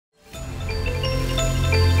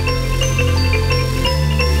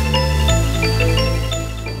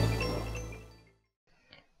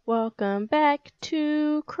Welcome back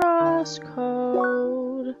to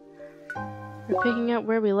Crosscode. We're picking up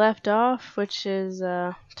where we left off, which is,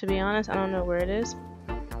 to be honest, I don't know where it is.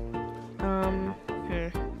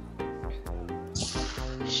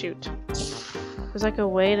 Shoot. There's like a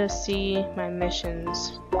way to see my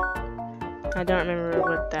missions. I don't remember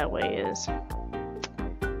what that way is.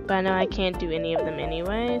 But I know I can't do any of them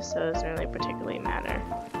anyway, so it doesn't really particularly matter.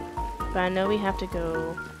 But I know we have to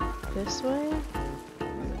go this way?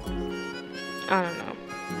 I don't know.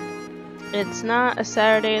 It's not a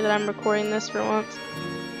Saturday that I'm recording this for once.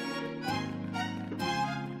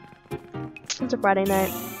 It's a Friday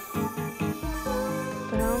night. What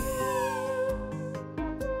the hell?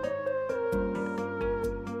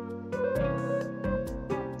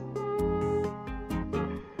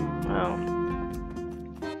 Oh.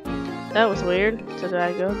 That was weird. So did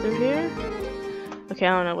I go through here? Okay,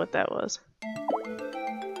 I don't know what that was.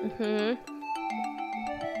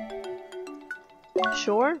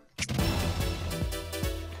 Sure.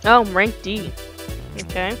 Oh, rank D.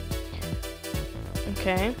 Okay.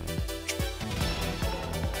 Okay.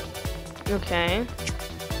 Okay.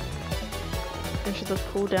 Enter the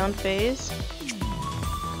cooldown phase.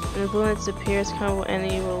 When the balloon disappears, come and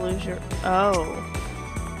you will lose your. Oh.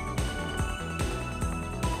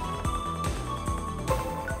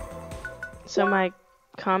 So my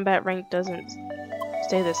combat rank doesn't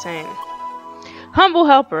stay the same. Humble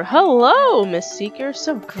helper, hello, Miss Seeker.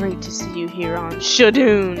 So great to see you here on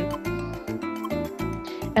Shadoon.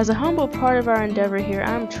 As a humble part of our endeavor here,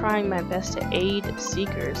 I'm trying my best to aid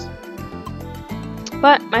seekers.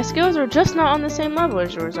 But my skills are just not on the same level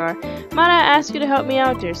as yours are. Might I ask you to help me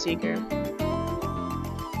out, dear Seeker?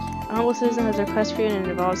 A humble citizen has a request for you and it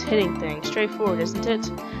involves hitting things. Straightforward, isn't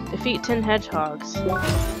it? Defeat 10 hedgehogs.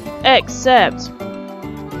 Accept.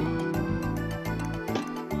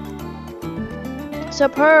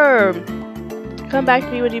 Superb! Come back to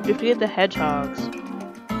me when you've defeated the hedgehogs.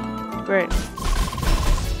 Great.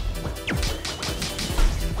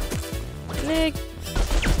 Nick.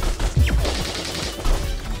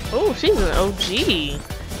 Oh, she's an OG.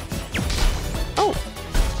 Oh.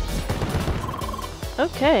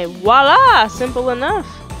 Okay, voila! Simple enough.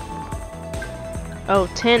 Oh,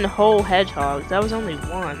 10 whole hedgehogs. That was only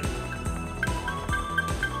one.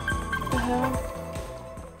 What the hell?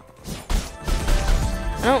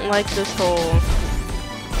 I don't like this whole.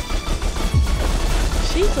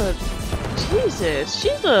 She's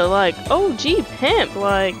a like OG pimp,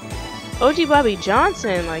 like OG Bobby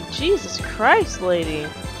Johnson, like Jesus Christ, lady.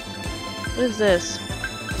 What is this?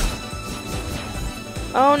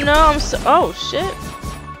 Oh no, I'm so. Oh shit.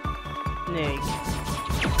 Nig.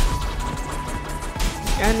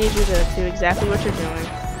 I need you to do exactly what you're doing.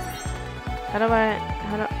 How do I?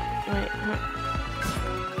 Wait.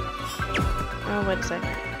 Oh, wait a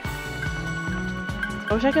second.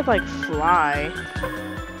 I wish I could, like, fly.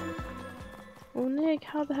 Oh, Nick,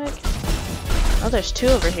 how the heck? Oh, there's two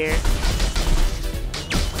over here.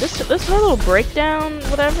 This little breakdown,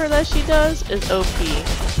 whatever that she does, is OP.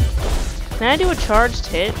 Can I do a charged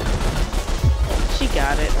hit? She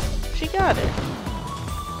got it. She got it.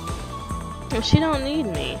 Well, she don't need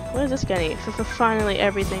me. What does this guy need? Finally,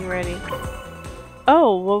 everything ready.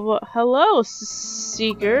 Oh, well, hello,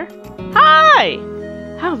 Seeker. Hi!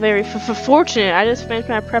 How very fortunate. I just finished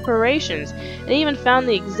my preparations and even found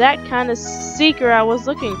the exact kind of seeker I was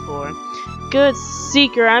looking for. Good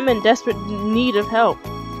Seeker, I'm in desperate need of help.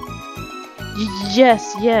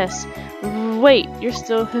 Yes. Wait, you're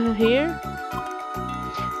still here?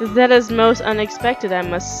 That is most unexpected, I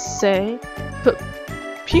must say. But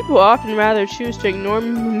people often rather choose to ignore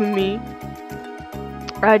me.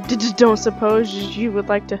 I don't suppose you would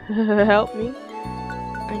like to help me?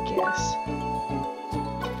 I guess.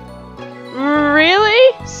 Really?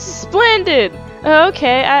 Splendid!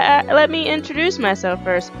 Okay, let me introduce myself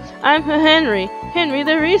first. I'm Henry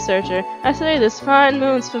the researcher. I study this fine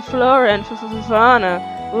moon's flora and fauna.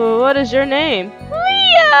 What is your name?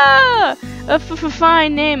 Leah! A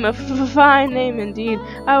fine name indeed.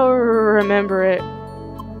 I will remember it.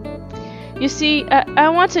 You see, I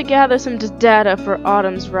want to gather some data for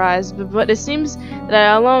Autumn's Rise, but it seems that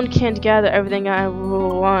I alone can't gather everything I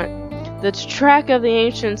want. The track of the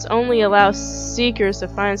ancients only allows seekers to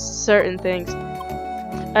find certain things.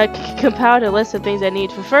 I compiled a list of things I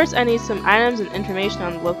need. First, I need some items and information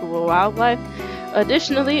on local wildlife.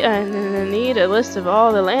 Additionally, I need a list of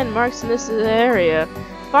all the landmarks in this area.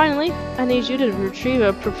 Finally, I need you to retrieve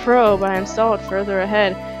a probe I installed further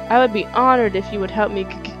ahead. I would be honored if you would help me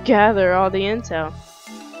gather all the intel.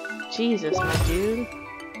 Jesus, my dude.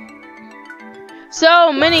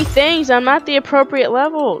 So many things. I'm not the appropriate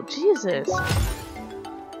level. Jesus.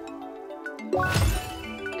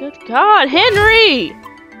 Good God, Henry!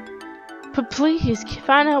 But please,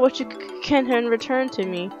 find out what you can and return to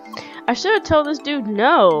me. I should have told this dude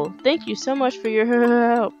no. Thank you so much for your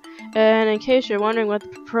help. And in case you're wondering what the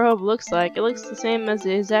probe looks like, it looks the same as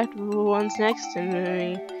the exact ones next to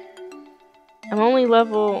me. I'm only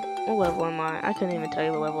level... What level am I? I couldn't even tell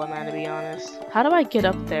you the level I'm at, to be honest. How do I get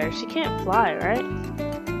up there? She can't fly, right?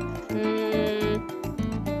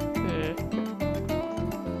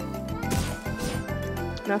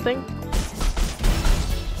 Nothing?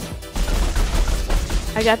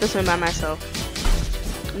 I got this one by myself.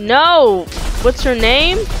 No! What's her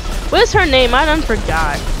name? What's her name? I done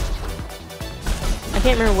forgot. I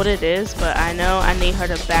can't remember what it is, but I know I need her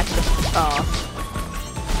to back the f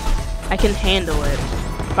off. I can handle it.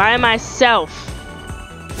 By myself.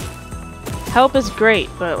 Help is great,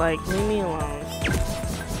 but like, leave me alone.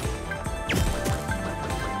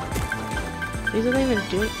 These aren't even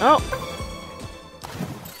doing- Oh!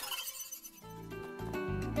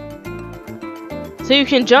 So you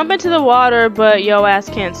can jump into the water, but yo ass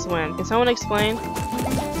can't swim. Can someone explain?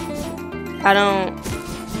 I don't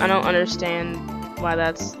understand why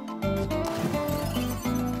that's...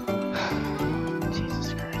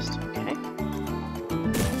 Jesus Christ, okay.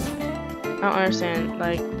 I don't understand,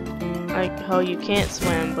 like how you can't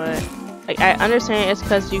swim, but like I understand it's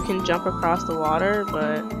because you can jump across the water,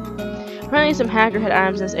 but apparently some hacker had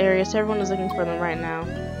items in this area, so everyone is looking for them right now.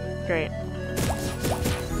 Great.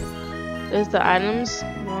 Is the items?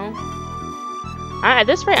 No. At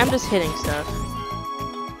this rate, I'm just hitting stuff.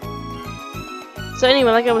 So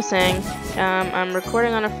anyway, like I was saying, I'm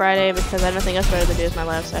recording on a Friday because I have nothing else better to do with my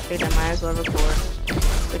life, so I figured I might as well record.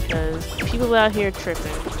 Because people out here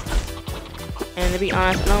tripping. And to be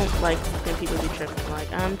honest, I don't like when people be tripping. Like,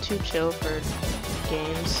 I'm too chill for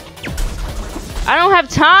games. I don't have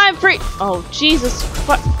time for- Oh, Jesus.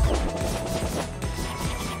 What?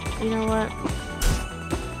 You know what?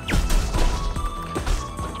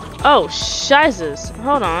 Oh, shizzes.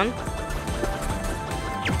 Hold on.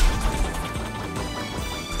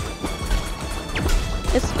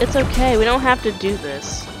 It's okay. We don't have to do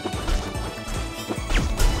this.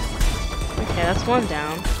 Okay, that's one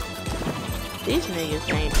down. These niggas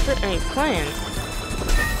ain't playing.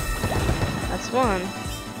 That's one.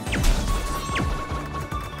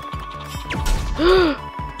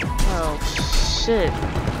 Oh, shit.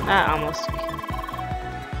 That almost...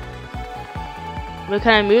 What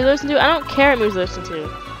kind of moves they listen to? I don't care what moves they listen to.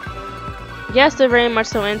 Yes, they're very much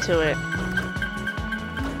so into it.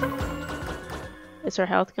 Is her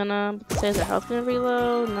health gonna... Is her health gonna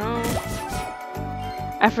reload? No.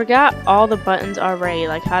 I forgot all the buttons already,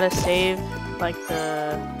 like how to save, like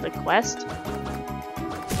the quest.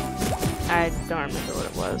 I don't remember what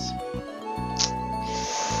it was.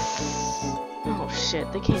 Oh shit,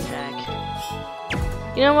 they came back.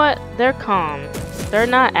 You know what? They're calm. They're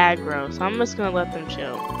not aggro, so I'm just gonna let them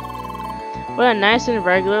chill. What a nice and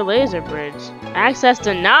regular laser bridge. Access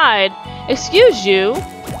denied? Excuse you?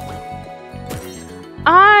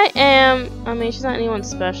 I mean, she's not anyone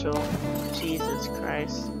special. Jesus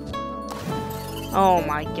Christ. Oh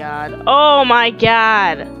my god. Oh my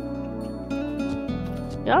god!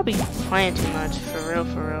 Y'all be playing too much, for real,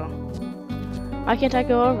 for real. Why can't I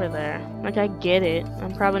go over there? Like, I get it.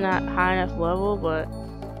 I'm probably not high enough level, but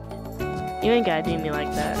you ain't gotta do me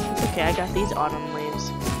like that. It's okay, I got these autumn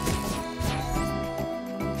leaves.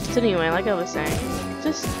 So anyway, like I was saying,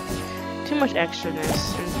 just too much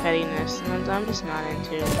extraness and pettiness, and I'm just not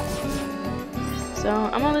into. So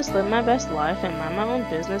I'm gonna just live my best life and mind my own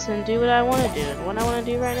business and do what I want to do. And what I want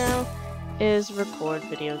to do right now is record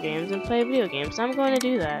video games and play video games. So I'm going to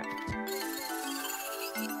do that.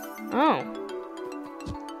 Oh.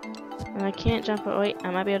 And I can't jump. Oh, wait,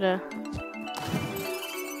 I might be able to.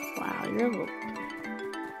 Wow, you're a little.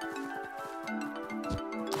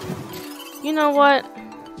 You know what?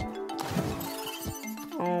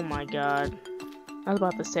 Oh my god. I was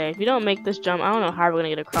about to say, if you don't make this jump, I don't know how we're gonna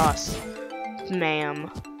get across.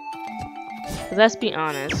 Ma'am. Let's be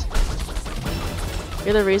honest.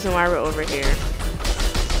 You're the reason why we're over here.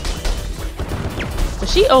 But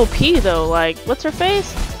she OP though, like, what's her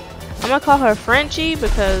face? I'm gonna call her Frenchie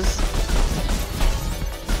because...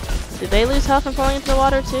 Did they lose health from falling into the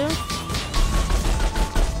water too?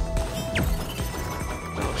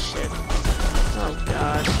 Oh shit. Oh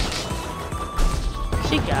god.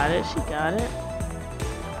 She got it, she got it.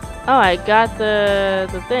 Oh, I got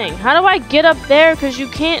the thing. How do I get up there? Because you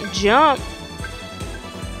can't jump.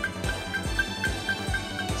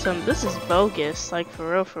 So this is bogus. Like,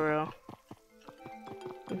 for real, for real.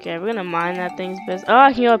 Okay, we're gonna mine that thing's business. Oh,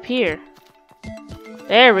 I can go up here.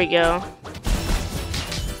 There we go.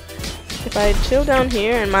 If I chill down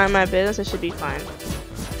here and mind my business, it should be fine.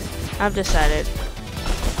 I've decided.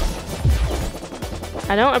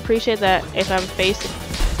 I don't appreciate that if I'm facing,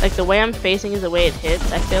 like the way I'm facing is the way it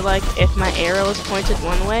hits. I feel like if my arrow is pointed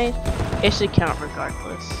one way, it should count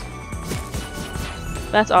regardless.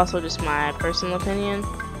 That's also just my personal opinion.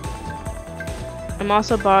 I'm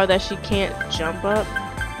also bothered that she can't jump up.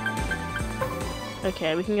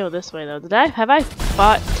 Okay, we can go this way though. Have I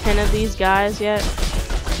fought 10 of these guys yet?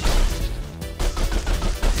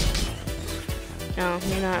 No,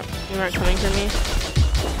 you aren't coming for me.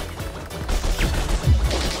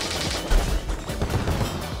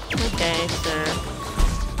 Okay, sir.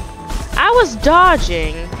 I was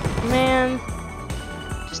dodging, man.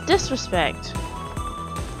 Just disrespect.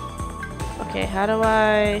 Okay, how do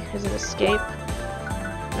I... Is it escape?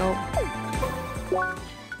 Nope.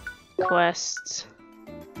 Quests.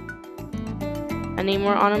 I need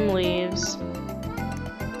more autumn leaves.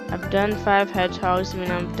 I've done 5 hedgehogs, I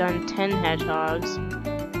mean I've done 10 hedgehogs.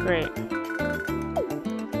 Great.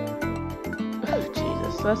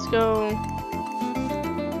 Jesus, let's go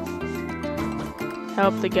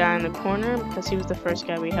help the guy in the corner because he was the first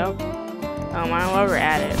guy we helped. While we're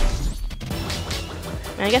at it.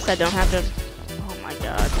 And I guess I don't have to... Oh my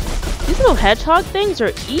god. These little hedgehog things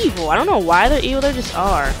are evil. I don't know why they're evil, they just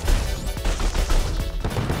are.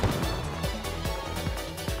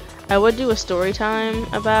 I would do a story time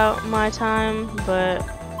about my time, but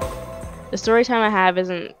the story time I have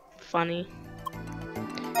isn't funny.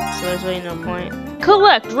 So there's really no point.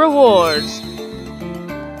 Collect rewards!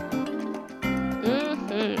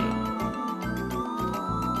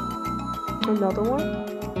 Another one?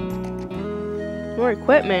 More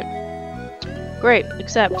equipment. Great,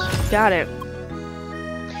 accept. Got it.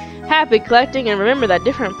 Happy collecting, and remember that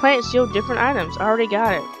different plants yield different items. Already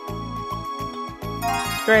got it.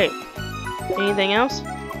 Great. Anything else?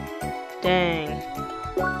 Dang.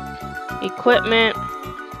 Equipment.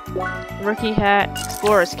 Rookie hat.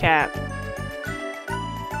 Explorer's cap.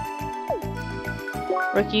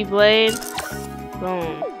 Rookie blade.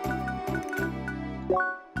 Boom.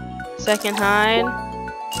 Second hide.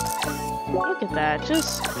 Look at that.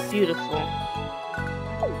 Just beautiful.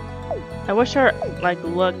 I wish our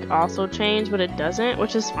look also changed, but it doesn't,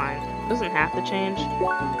 which is fine. It doesn't have to change.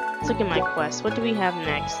 Let's look at my quest. What do we have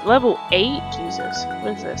next? Level 8? Jesus.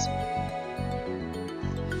 What is this?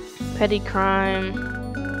 Petty crime.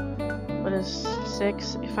 What is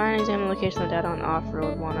 6? Find and examine the location of data on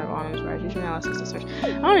off-road, one of Autumn's right. Use your analysis to search.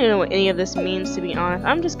 I don't even know what any of this means, to be honest.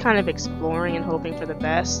 I'm just kind of exploring and hoping for the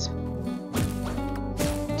best.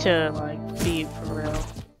 To, be for real.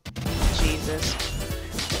 Jesus.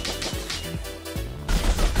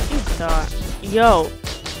 You thought. Yo.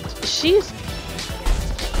 She's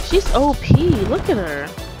OP. Look at her.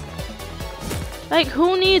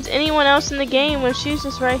 Who needs anyone else in the game when she's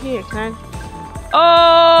just right here? Can I...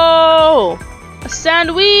 Oh! A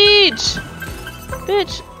sandwich!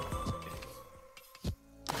 Bitch.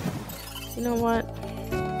 You know what?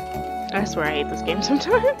 I swear I hate this game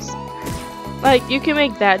sometimes. You can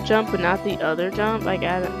make that jump, but not the other jump. I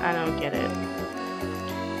don't get it.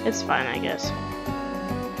 It's fine, I guess.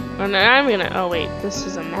 And I'm gonna... Oh, wait. This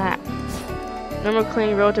is a map. Normal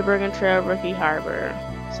clean road to Bergen Trail, Rookie Harbor.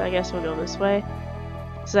 So I guess we'll go this way.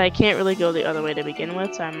 So I can't really go the other way to begin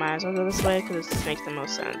with, so I might as well go this way, because this makes the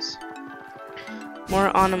most sense.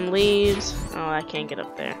 More autumn leaves. Oh, I can't get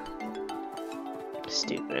up there.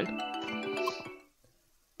 Stupid.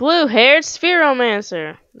 Blue-haired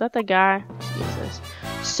Spheromancer. Is that the guy? Jesus.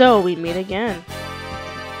 So we meet again.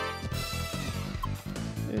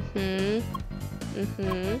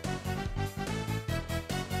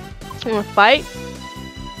 Wanna fight?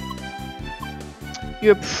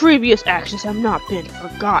 Your previous actions have not been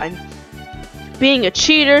forgotten. Being a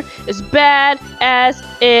cheater is bad as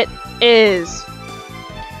it is.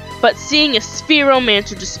 But seeing a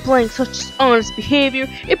Spheromancer displaying such dishonest behavior,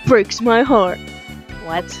 it breaks my heart.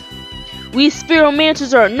 What? We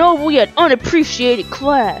Spheromancers are a noble yet unappreciated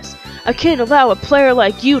class. I can't allow a player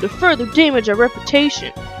like you to further damage our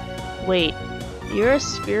reputation. Wait, you're a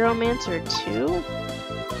Spheromancer too?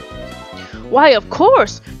 Why, of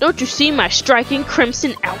course! Don't you see my striking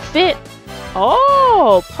crimson outfit?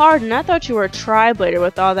 Oh, pardon, I thought you were a tri-blader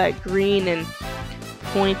with all that green and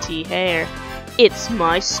pointy hair. It's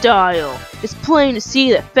my style. It's plain to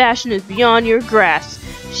see that fashion is beyond your grasp.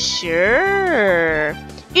 Sure.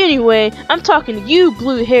 Anyway, I'm talking to you,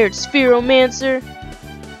 blue-haired Spheromancer.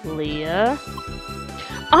 Leah.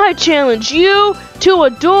 I challenge you to a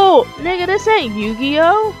duel. Nigga, this ain't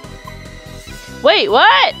Yu-Gi-Oh! Wait,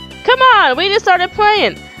 what? Come on, we just started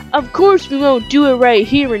playing. Of course we won't do it right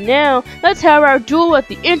here and now. Let's have our duel at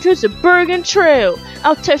the entrance of Bergen Trail.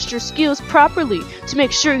 I'll test your skills properly to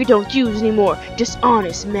make sure you don't use any more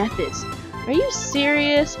dishonest methods. Are you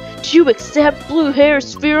serious? Do you accept blue hair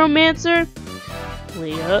spheromancer?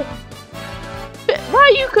 Leah? Why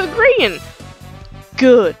are you agreeing?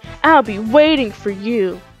 Good. I'll be waiting for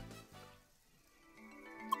you.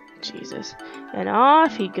 Jesus. And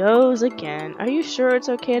off he goes again. Are you sure it's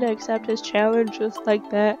okay to accept his challenge just like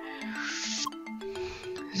that?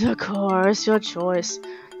 Of course, your choice.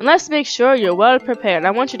 And let's make sure you're well prepared.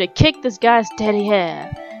 I want you to kick this guy's daddy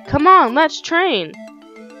hair. Come on, let's train.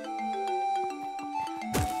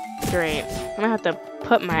 Great. I'm gonna have to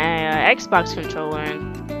put my Xbox controller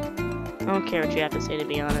in. I don't care what you have to say, to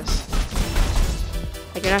be honest.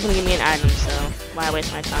 Like, you're not gonna give me an item, so why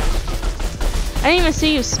waste my time? I didn't even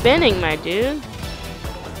see you spinning, my dude.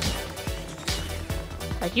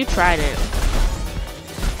 Like, you tried it.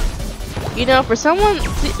 You know, for someone,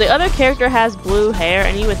 the other character has blue hair,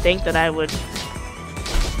 and you would think that I would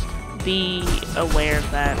be aware of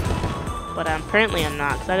that. But apparently I'm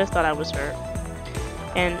not, because I just thought I was her.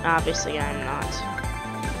 And obviously I'm not.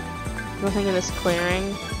 Nothing in this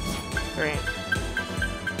clearing. Great.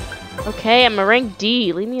 Okay, I'm a rank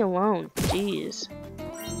D. Leave me alone. Jeez.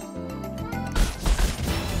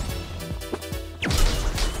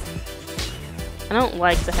 I don't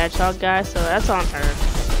like the Hedgehog guy, so that's on her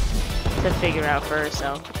to figure out for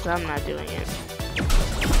herself, because I'm not doing it.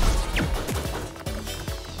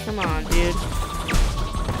 Come on, dude.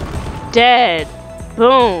 Dead.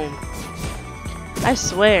 Boom. I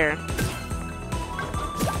swear.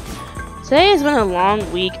 Today has been a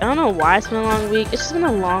long week. I don't know why it's been a long week. It's just been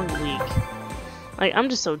a long week. Like, I'm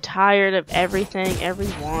just so tired of everything,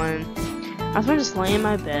 everyone. I was gonna just lay in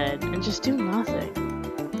my bed and just do nothing.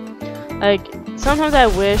 Like, sometimes I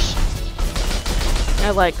wish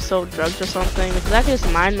I, like, sold drugs or something, because I could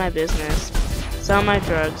just mind my business, sell my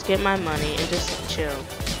drugs, get my money, and just chill.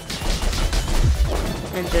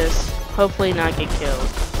 And just hopefully not get killed.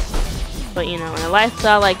 But, you know, in a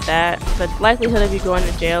lifestyle like that, the likelihood of you going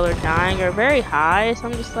to jail or dying are very high, so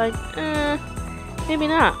I'm just like, maybe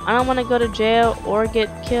not. I don't want to go to jail or get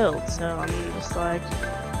killed, so I'm just like,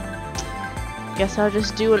 guess I'll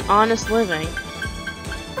just do an honest living.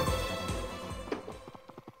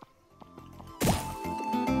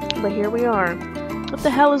 But here we are. What the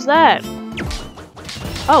hell is that?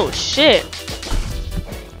 Oh, shit.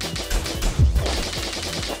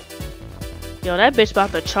 Yo, that bitch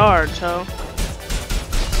about to charge, ho.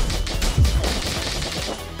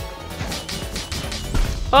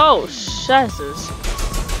 Oh, shizzes.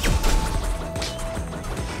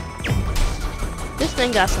 This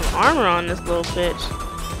thing got some armor on this little bitch.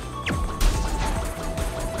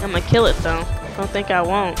 I'm gonna kill it, though. Don't think I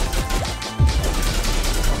won't.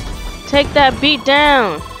 Take that beat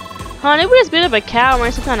down! Huh, did we just beat up a cow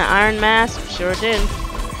wearing some kind of iron mask? Sure did.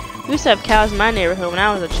 We used to have cows in my neighborhood when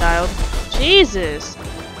I was a child. Jesus!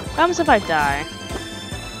 What happens if I die?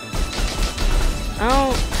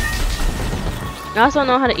 I also don't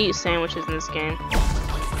know how to eat sandwiches in this game.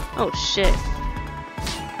 Oh shit.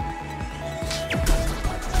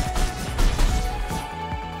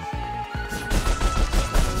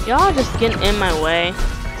 Y'all just getting in my way.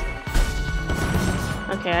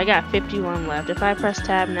 Okay, I got 51 left. If I press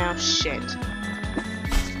tab now, shit.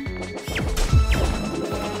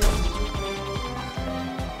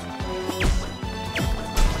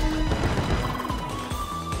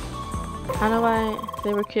 How do I...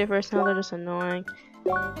 They were cute first, now they're just annoying.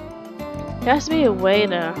 There has to be a way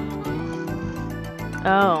to...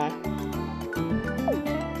 Oh.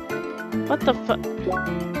 What the fuck?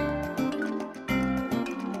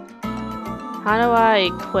 How do I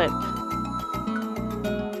equip?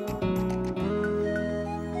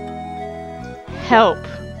 Help.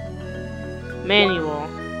 Manual.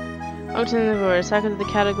 Open the word. Cycle to the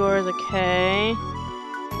categories. Okay.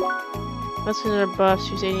 Let's consider buffs.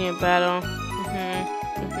 Use aiding in battle.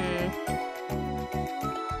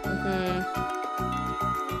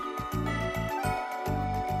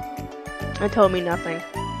 It told me nothing.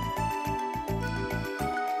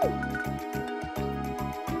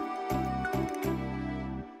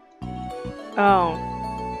 Oh.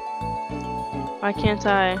 Why can't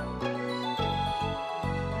I?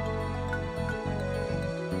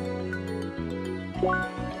 I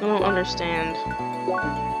don't understand.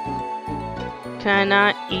 Can I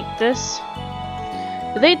not eat this?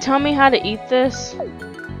 Did they tell me how to eat this?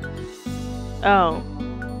 Oh.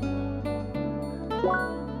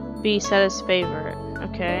 B set as favorite.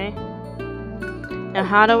 Okay. Now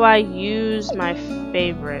how do I use my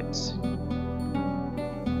favorites?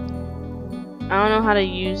 I don't know how to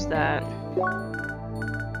use that.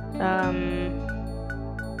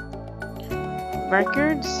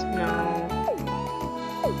 Records? No.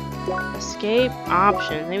 Escape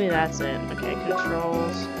options. Maybe that's it. Okay,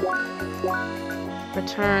 controls.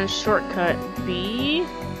 Return shortcut B.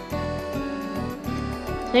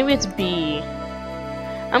 Maybe it's B.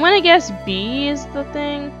 I'm gonna guess B is the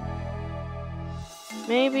thing.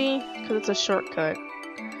 Maybe, because it's a shortcut.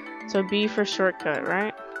 So B for shortcut,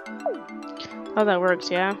 right? Oh, that works,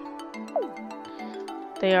 yeah.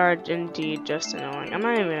 They are indeed just annoying. I'm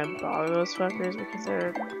not even gonna bother those fuckers because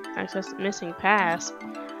they're access missing pass.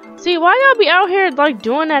 See, why y'all be out here like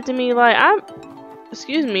doing that to me? Like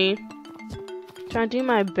excuse me, trying to do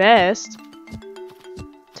my best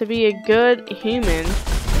to be a good human.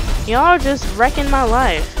 Y'all are just wrecking my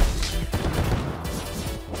life.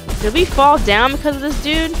 Did we fall down because of this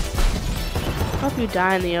dude? Hope you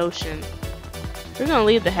die in the ocean. We're gonna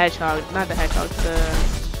leave the hedgehog, not the hedgehog,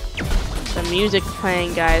 the music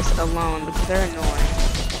playing guys alone because they're annoying.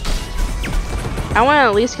 I want to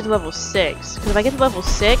at least get to level 6, because if I get to level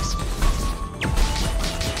 6,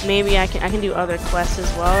 maybe I can do other quests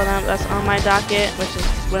as well that's on my docket, which is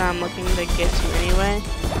what I'm looking to get to anyway.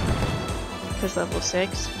 Because level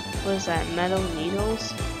 6, what is that? Metal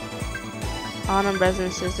needles. Autumn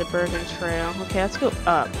residences, the Bergen Trail. Okay, let's go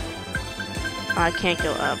up. Oh, I can't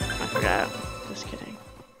go up. I forgot. Just kidding.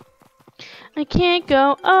 I can't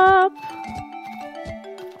go up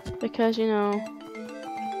because, you know.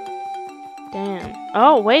 Damn.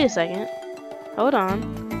 Oh, wait a second. Hold on.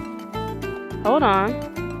 Hold on.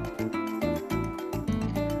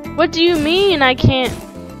 What do you mean I can't?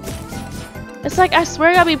 It's like I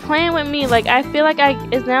swear y'all be playing with me. Like I feel like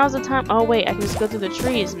now's the time. Oh wait, I can just go through the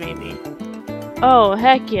trees maybe. Oh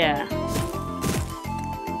heck yeah.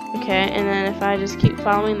 Okay, and then if I just keep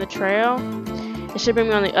following the trail, it should bring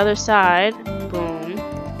me on the other side. Boom.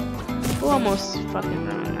 Who almost fucking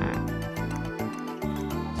ruined that?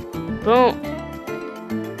 Boom.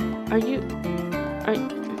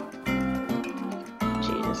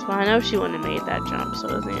 Jesus. Well, I know she wouldn't have made that jump, so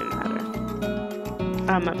it doesn't even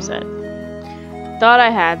matter. I'm upset. Thought I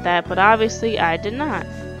had that, but obviously I did not.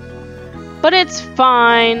 But it's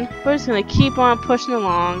fine. We're just gonna keep on pushing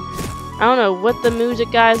along. I don't know what the music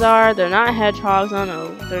guys are. They're not hedgehogs. I don't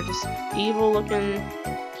know. They're just evil looking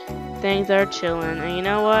things that are chilling. And you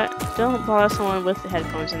know what? Don't bother someone with the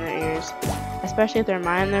headphones in their ears. Especially if they're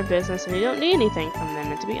minding their business and you don't need anything from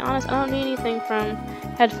them. And to be honest, I don't need anything from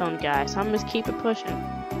headphone guys. So I'm just keep it pushing.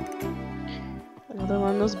 Another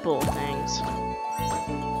one of those bull things.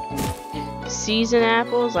 Season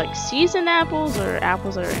apples? Like seasoned apples or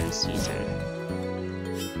apples that are in season?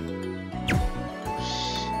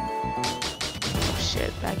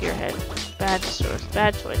 Shit, back of your head. Bad choice.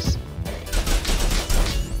 Bad choice.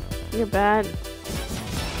 You're bad.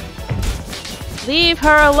 Leave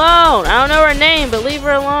her alone! I don't know her name, but leave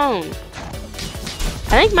her alone.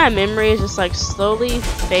 I think my memory is just like slowly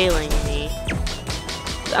failing me.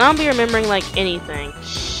 I don't be remembering like anything.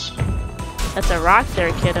 Shh. That's a rock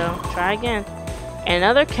there, kiddo. Try again.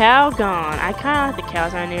 Another cow gone. I kind of like the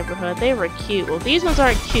cows in our neighborhood. They were cute. Well, these ones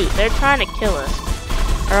aren't cute. They're trying to kill us.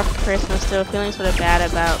 Earth Christmas, still feeling sort of bad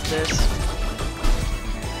about this.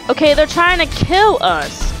 Okay, they're trying to kill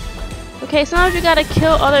us. Okay, sometimes you gotta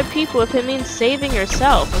kill other people if it means saving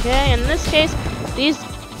yourself, okay? And in this case, these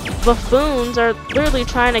buffoons are literally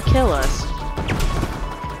trying to kill us.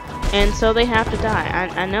 And so they have to die.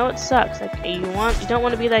 I know it sucks. Like you don't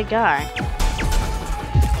want to be that guy.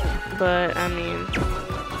 But I mean,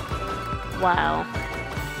 wow.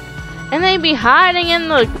 And they be hiding in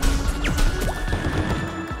the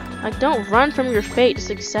like, don't run from your fate,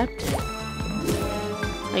 just accept it.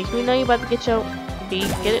 Like we know you about to get your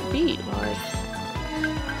get it beat. Like,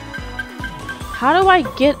 how do I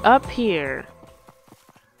get up here?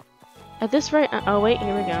 At this rate, oh wait,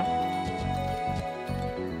 here we go.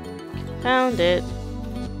 Found it.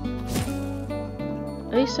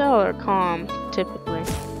 At least y'all are calm, typically.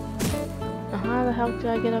 Now how the hell do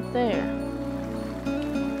I get up there?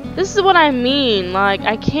 This is what I mean, like,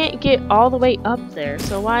 I can't get all the way up there,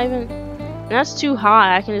 so why even... And that's too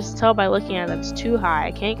high, I can just tell by looking at it, it's too high.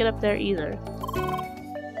 I can't get up there either.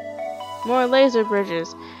 More laser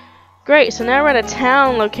bridges. Great, so now we're at a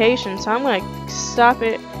town location, so I'm gonna stop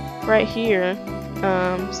it right here.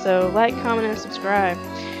 So like, comment, and subscribe.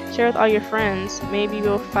 Share with all your friends. Maybe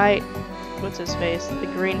we'll fight, what's his face, the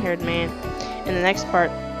green-haired man, in the next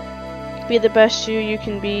part. Be the best you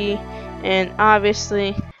can be, and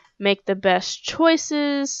obviously make the best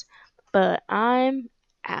choices, but I'm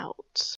out.